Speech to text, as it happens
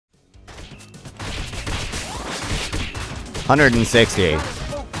160.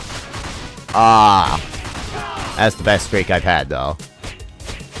 Ah. That's the best streak I've had, though.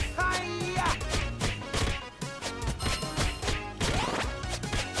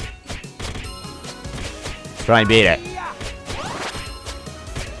 Try and beat it.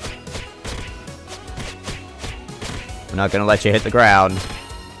 I'm not gonna let you hit the ground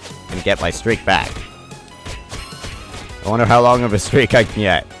and get my streak back. I wonder how long of a streak I can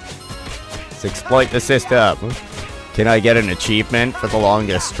get. Let's exploit the system. Can I get an achievement for the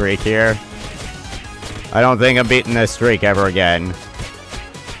longest streak here? I don't think I'm beating this streak ever again.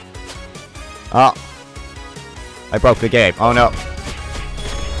 Oh. I broke the game. Oh no.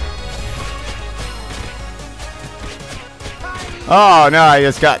 Oh no, I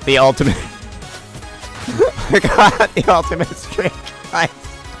just got the ultimate. I got the ultimate streak. Nice.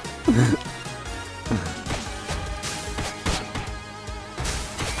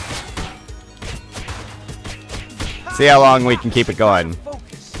 See how long we can keep it going.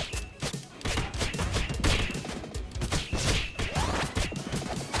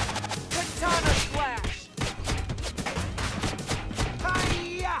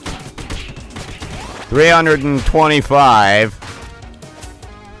 $325.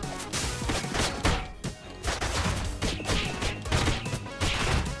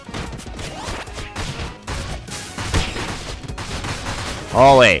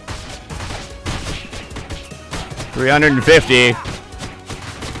 Holy. 350.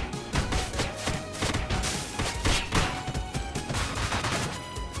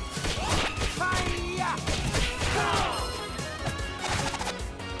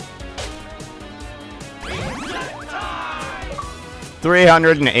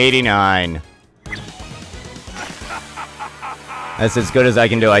 $389. That's as good as I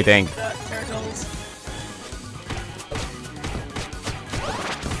can do, I think.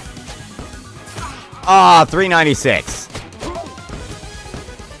 Ah, $396.